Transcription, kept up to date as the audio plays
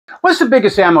What's the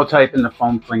biggest ammo type in the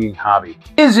foam flinging hobby?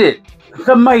 Is it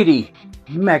the mighty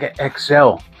Mega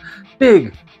XL?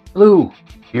 Big, blue,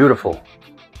 beautiful.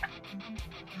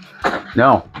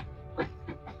 No.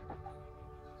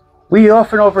 We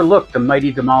often overlook the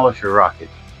mighty Demolisher Rocket.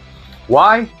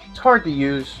 Why? It's hard to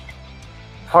use,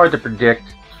 hard to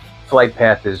predict. Flight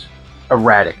path is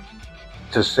erratic,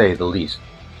 to say the least.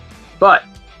 But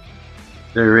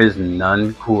there is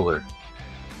none cooler.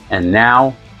 And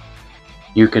now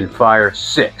you can fire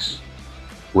 6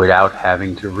 without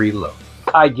having to reload.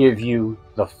 I give you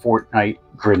the Fortnite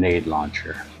grenade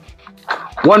launcher.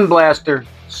 1 blaster,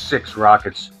 6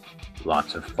 rockets,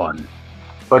 lots of fun.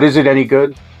 But is it any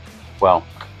good? Well,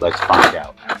 let's find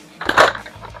out.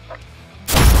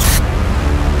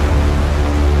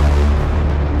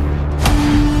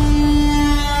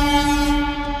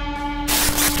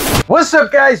 What's up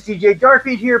guys, DJ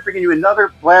Darkbeat here, bringing you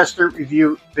another blaster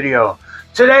review video.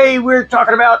 Today we're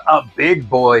talking about a big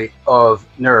boy of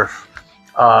Nerf.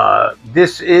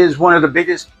 This is one of the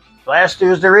biggest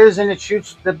blasters there is, and it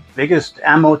shoots the biggest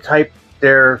ammo type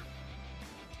there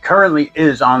currently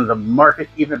is on the market,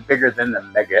 even bigger than the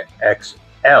Mega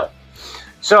XL.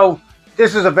 So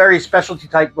this is a very specialty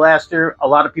type blaster. A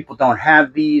lot of people don't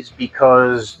have these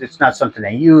because it's not something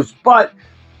they use, but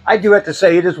I do have to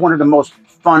say it is one of the most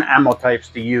fun ammo types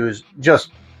to use,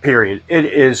 just period. It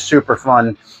is super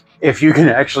fun if you can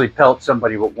actually pelt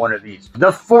somebody with one of these. The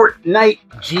Fortnite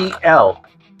GL,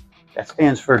 that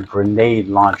stands for grenade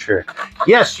launcher.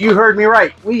 Yes, you heard me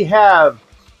right. We have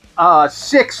a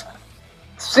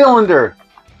 6-cylinder,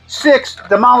 6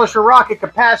 Demolisher rocket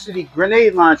capacity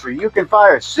grenade launcher. You can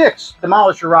fire 6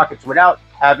 Demolisher rockets without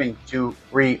having to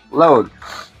reload.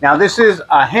 Now this is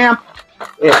a hamp.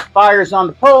 It fires on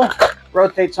the pull,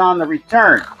 rotates on the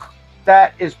return.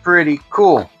 That is pretty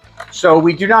cool. So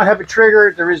we do not have a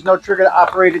trigger. There is no trigger to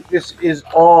operate it. This is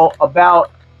all about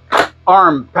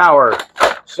arm power.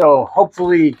 So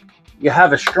hopefully you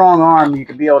have a strong arm. You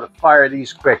can be able to fire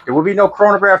these quick. There will be no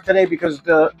chronograph today because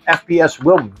the FPS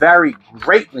will vary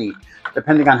greatly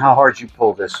depending on how hard you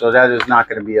pull this. So that is not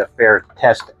going to be a fair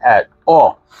test at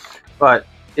all. But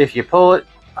if you pull it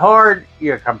hard,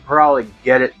 you can probably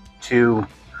get it to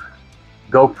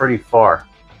go pretty far.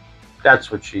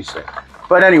 That's what she said.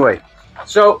 But anyway,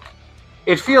 so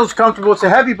it feels comfortable. It's a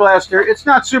heavy blaster. It's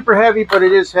not super heavy, but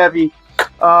it is heavy.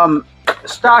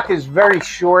 Stock is very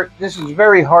short. This is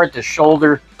very hard to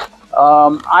shoulder.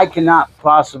 I cannot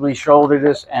possibly shoulder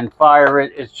this and fire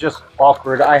it. It's just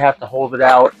awkward. I have to hold it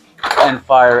out and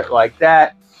fire it like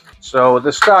that. So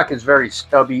the stock is very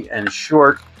stubby and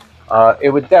short.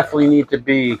 It would definitely need to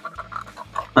be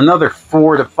another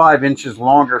 4 to 5 inches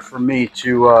longer for me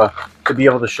to be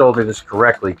able to shoulder this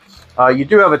correctly. You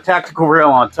do have a tactical rail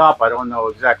on top. I don't know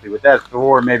exactly what that's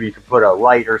for. Maybe you could put a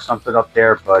light or something up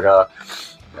there, but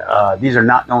these are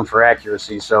not known for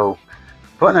accuracy, so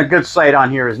putting a good sight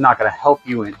on here is not going to help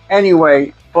you in any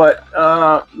way, but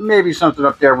maybe something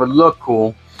up there would look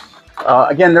cool.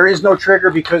 Again, there is no trigger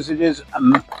because it is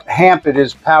a hamp. It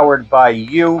is powered by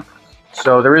you,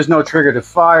 so there is no trigger to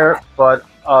fire, but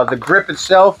the grip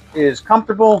itself is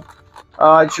comfortable.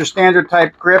 It's your standard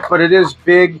type grip, but it is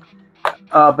big,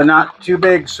 but not too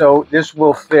big, so this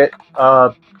will fit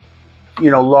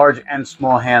large and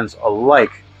small hands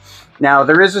alike. Now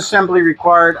there is assembly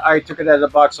required. I took it out of the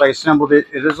box. I assembled it.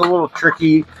 It is a little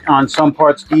tricky on some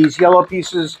parts. These yellow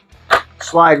pieces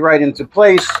slide right into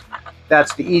place.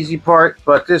 That's the easy part,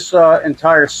 but this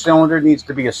entire cylinder needs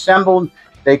to be assembled.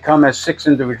 They come as 6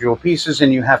 individual pieces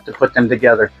and you have to put them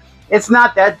together. It's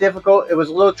not that difficult. It was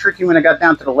a little tricky when I got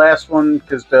down to the last one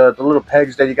because the little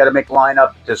pegs that you got to make line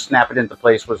up to snap it into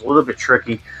place was a little bit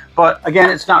tricky. But again,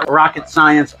 it's not rocket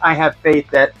science. I have faith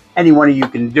that any one of you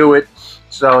can do it.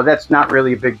 So that's not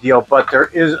really a big deal. But there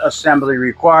is assembly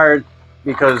required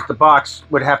because the box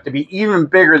would have to be even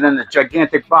bigger than the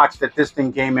gigantic box that this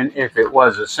thing came in if it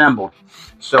was assembled.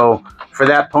 So for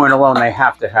that point alone, they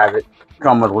have to have it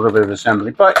come with a little bit of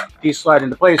assembly. But these slide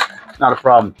into place, not a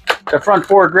problem. The front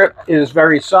forward grip is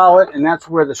very solid, and that's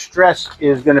where the stress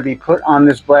is going to be put on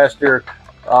this blaster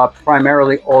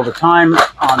primarily all the time,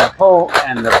 on the pull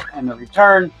and the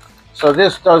return. So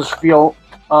this does feel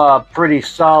pretty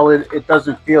solid. It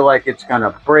doesn't feel like it's going to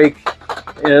break.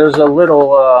 There's a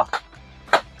little,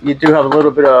 you do have a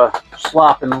little bit of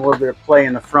slop and a little bit of play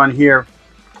in the front here,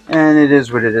 and it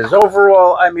is what it is.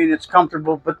 Overall, I mean, it's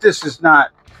comfortable, but this is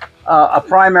not a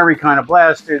primary kind of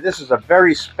blaster. This is a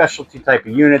very specialty type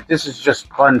of unit. This is just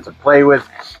fun to play with.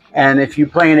 And if you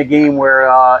play in a game where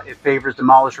it favors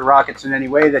Demolisher Rockets in any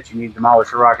way, that you need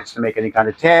Demolisher Rockets to make any kind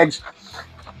of tags,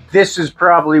 this is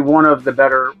probably one of the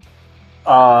better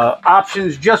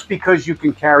options just because you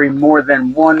can carry more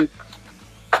than one.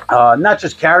 Not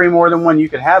just carry more than one, you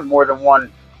can have more than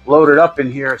one loaded up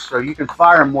in here, so you can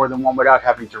fire more than one without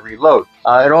having to reload.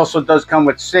 It also does come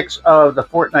with 6 of the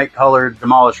Fortnite colored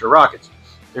Demolisher Rockets.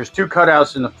 There's 2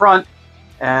 cutouts in the front,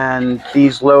 and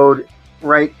these load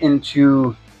right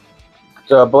into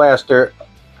the blaster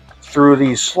through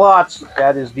these slots.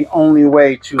 That is the only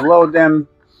way to load them.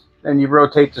 Then you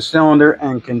rotate the cylinder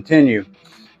and continue.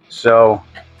 So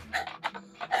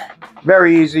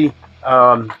very easy.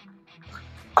 And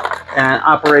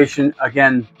operation,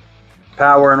 again,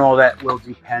 power and all that will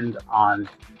depend on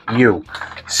you.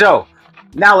 So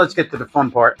now let's get to the fun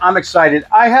part. I'm excited.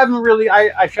 I haven't really,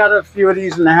 I shot a few of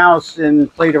these in the house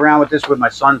and played around with this with my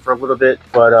son for a little bit,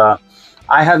 but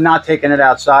I have not taken it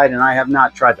outside, and I have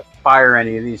not tried to fire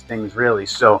any of these things really.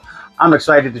 So I'm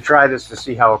excited to try this to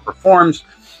see how it performs.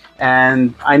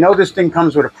 And I know this thing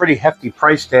comes with a pretty hefty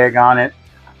price tag on it,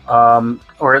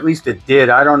 or at least it did.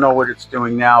 I don't know what it's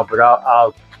doing now, but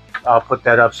I'll put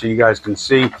that up so you guys can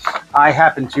see. I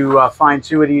happened to find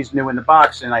 2 of these new in the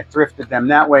box, and I thrifted them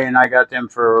that way, and I got them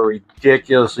for a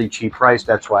ridiculously cheap price.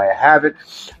 That's why I have it.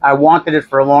 I wanted it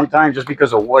for a long time just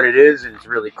because of what it is, and it's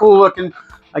really cool looking.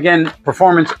 Again,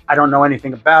 performance, I don't know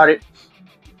anything about it,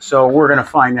 so we're going to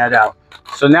find that out.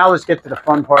 So now let's get to the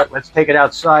fun part. Let's take it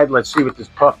outside. Let's see what this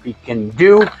puppy can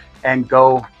do and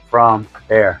go from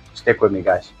there. Stick with me,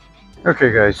 guys.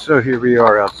 Okay, guys, so here we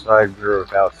are outside. We're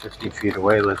about 50 feet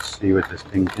away. Let's see what this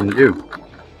thing can do.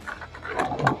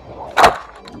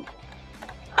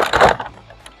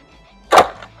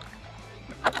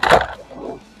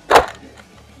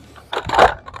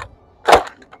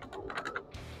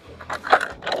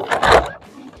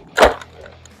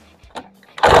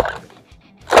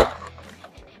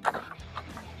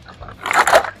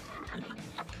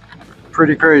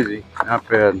 Pretty crazy, not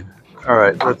bad. All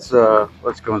right, let's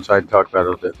go inside and talk about it a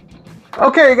little bit.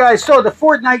 Okay, guys, so the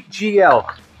Fortnite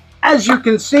GL, as you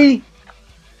can see,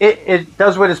 it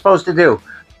does what it's supposed to do.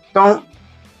 Don't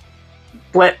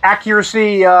let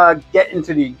accuracy get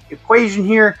into the equation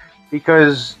here,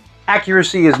 because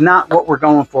accuracy is not what we're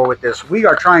going for with this. We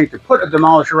are trying to put a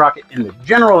Demolisher rocket in the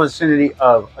general vicinity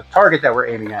of a target that we're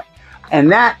aiming at,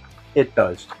 and that it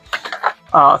does.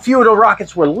 A few of the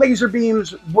rockets were laser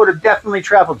beams, would have definitely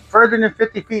traveled further than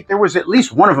 50 feet. There was at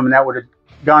least one of them that would have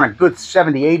gone a good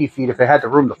 70, 80 feet if it had the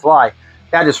room to fly.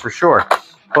 That is for sure.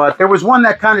 But there was one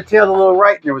that kind of tailed a little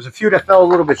right, and there was a few that fell a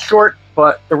little bit short,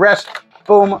 but the rest,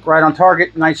 boom, right on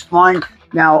target, nice flying.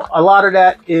 Now, a lot of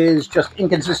that is just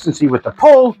inconsistency with the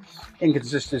pole,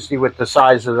 inconsistency with the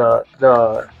size of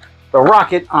the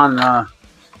rocket on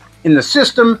in the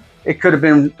system. It could have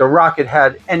been the rocket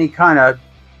had any kind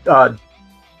of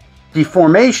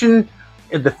deformation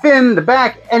in the fin, the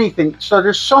back, anything. So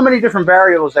there's so many different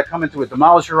variables that come into a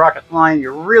Demolisher rocket flying.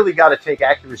 You really got to take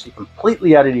accuracy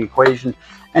completely out of the equation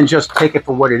and just take it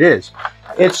for what it is.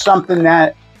 It's something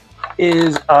that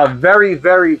is a very,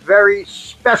 very, very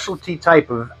specialty type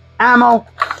of ammo.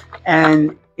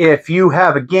 And if you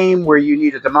have a game where you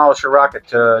need a Demolisher rocket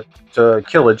to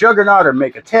kill a juggernaut or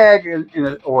make a tag,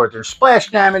 or there's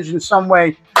splash damage in some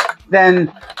way,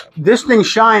 then this thing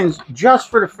shines just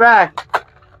for the fact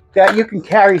that you can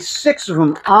carry 6 of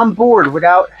them on board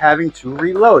without having to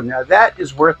reload. Now that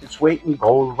is worth its weight in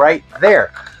gold right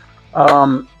there.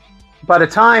 By the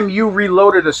time you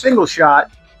reloaded a single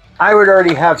shot, I would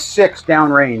already have 6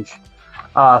 downrange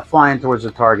flying towards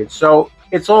the target. So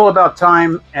it's all about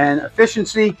time and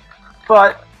efficiency.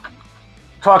 But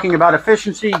talking about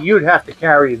efficiency, you'd have to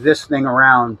carry this thing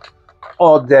around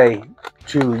all day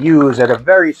to use at a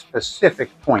very specific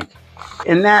point.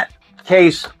 In that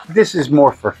case, this is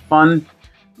more for fun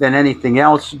than anything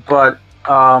else, but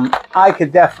I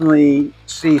could definitely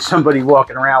see somebody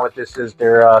walking around with this as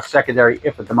their secondary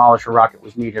if a Demolisher rocket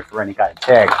was needed for any kind of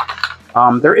tag.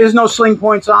 There is no sling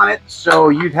points on it, so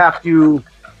you'd have to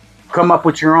come up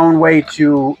with your own way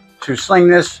to sling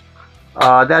this.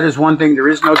 That is one thing. There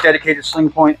is no dedicated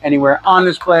sling point anywhere on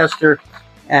this blaster,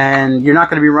 and you're not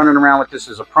going to be running around with this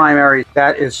as a primary.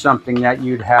 That is something that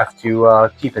you'd have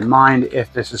to keep in mind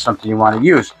if this is something you want to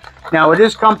use. Now, it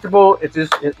is comfortable.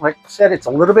 Like I said, it's a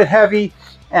little bit heavy,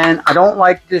 and I don't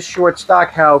like this short stock,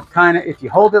 how kind of, if you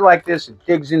hold it like this, it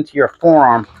digs into your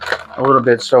forearm a little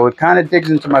bit. So it kind of digs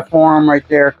into my forearm right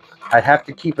there. I'd have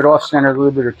to keep it off-center a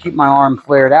little bit or keep my arm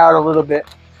flared out a little bit.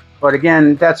 But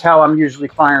again, that's how I'm usually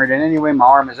firing it anyway. My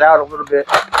arm is out a little bit,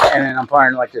 and then I'm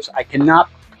firing like this. I cannot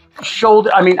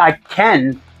I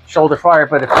can shoulder fire,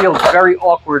 but it feels very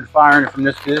awkward firing it from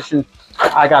this position.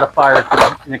 I got to fire it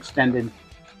from an extended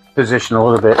position a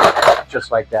little bit,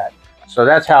 just like that. So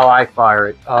that's how I fire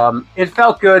it. It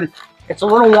felt good. It's a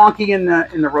little wonky in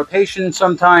the rotation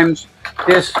sometimes.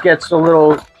 This gets a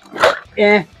little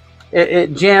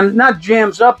it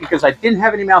jams up because I didn't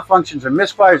have any malfunctions or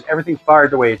misfires. Everything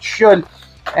fired the way it should,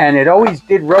 and it always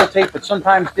did rotate, but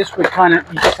sometimes this would kind of,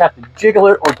 you just have to jiggle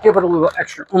it or give it a little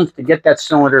extra oomph to get that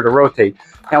cylinder to rotate.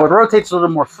 Now it rotates a little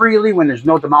more freely when there's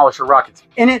no Demolisher rockets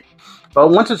in it, but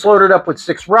once it's loaded up with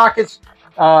 6 rockets,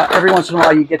 every once in a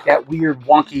while you get that weird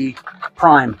wonky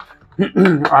prime.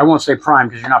 I won't say prime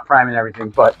because you're not priming everything,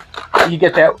 but you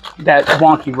get that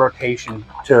wonky rotation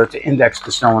to index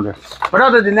the cylinder. But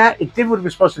other than that, it did what it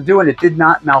was supposed to do, and it did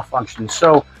not malfunction.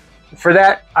 So for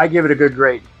that, I give it a good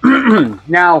grade.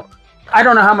 Now, I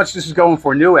don't know how much this is going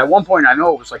for new. At one point, I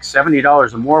know it was like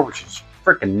 $70 or more, which is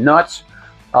freaking nuts.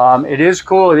 It is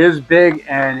cool, it is big,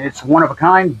 and it's one of a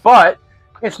kind, but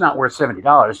it's not worth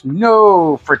 $70.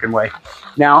 No freaking way.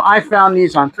 Now, I found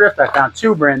these on thrift. I found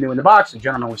 2 brand new in the box. The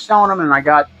gentleman was selling them, and I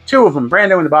got 2 of them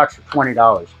brand new in the box for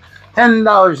 $20.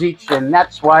 $10 each, and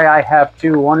that's why I have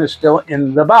 2. One is still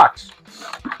in the box.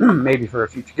 Maybe for a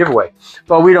future giveaway,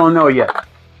 but we don't know yet.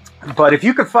 But if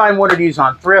you could find one of these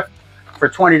on thrift for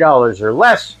 $20 or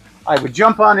less, I would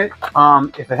jump on it.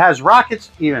 If it has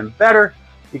rockets, even better,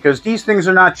 because these things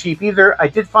are not cheap either. I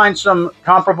did find some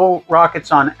comparable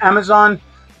rockets on Amazon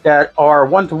that are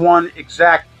one-to-one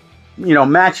exact,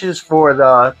 matches for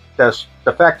the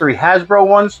factory Hasbro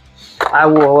ones. I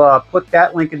will put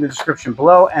that link in the description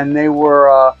below, and they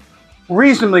were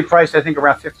reasonably priced. I think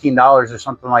around $15 or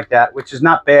something like that, which is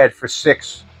not bad for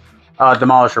 6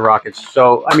 Demolisher rockets.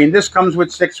 So I mean, this comes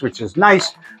with 6, which is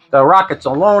nice. The rockets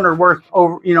alone are worth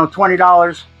over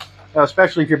 $20,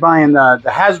 especially if you're buying the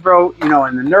Hasbro,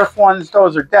 and the Nerf ones.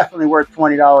 Those are definitely worth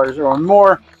 $20 or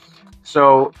more.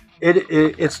 So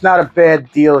it's not a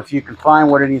bad deal if you can find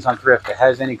one of these on thrift that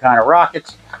has any kind of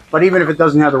rockets. But even if it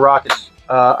doesn't have the rockets,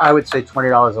 I would say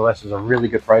 $20 or less is a really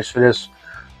good price for this,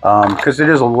 because it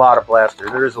is a lot of blaster.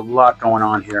 There is a lot going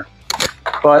on here,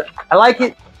 but I like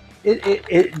it.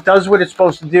 It does what it's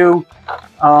supposed to do,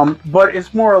 but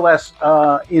it's more or less,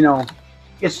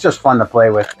 it's just fun to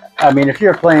play with. I mean, if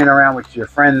you're playing around with your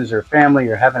friends or family,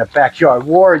 or having a backyard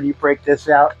war, and you break this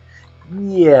out,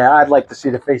 yeah, I'd like to see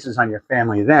the faces on your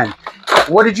family then.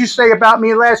 What did you say about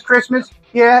me last Christmas?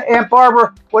 Yeah, Aunt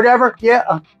Barbara, whatever.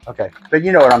 Yeah, okay, but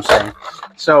you know what I'm saying.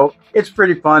 So it's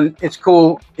pretty fun. It's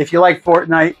cool. If you like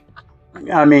Fortnite,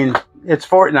 I mean, it's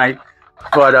Fortnite,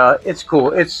 but it's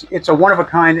cool. It's a one of a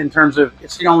kind in terms of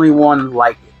it's the only one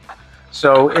like it.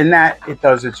 So in that, it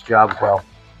does its job well.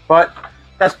 But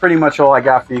that's pretty much all I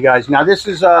got for you guys. Now this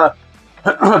is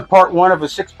part 1 of a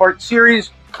 6-part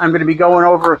series. I'm going to be going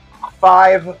over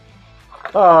 5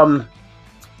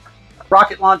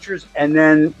 rocket launchers, and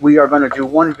then we are going to do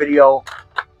one video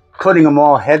putting them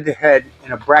all head to head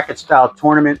in a bracket style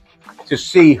tournament to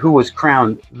see who was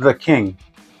crowned the king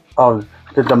of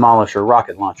the Demolisher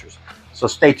rocket launchers. So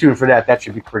stay tuned for that. That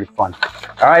should be pretty fun.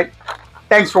 All right.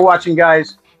 Thanks for watching,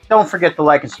 guys. Don't forget to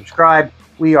like and subscribe.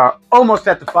 We are almost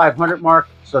at the 500 mark,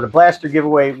 so the blaster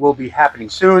giveaway will be happening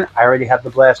soon. I already have the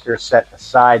blaster set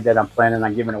aside that I'm planning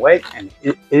on giving away, and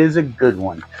it is a good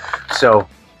one. So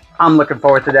I'm looking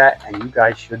forward to that, and you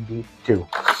guys should be too.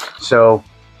 So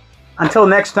until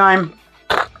next time,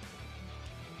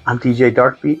 I'm DJ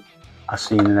Darkbeat. I'll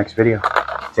see you in the next video.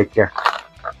 Take care.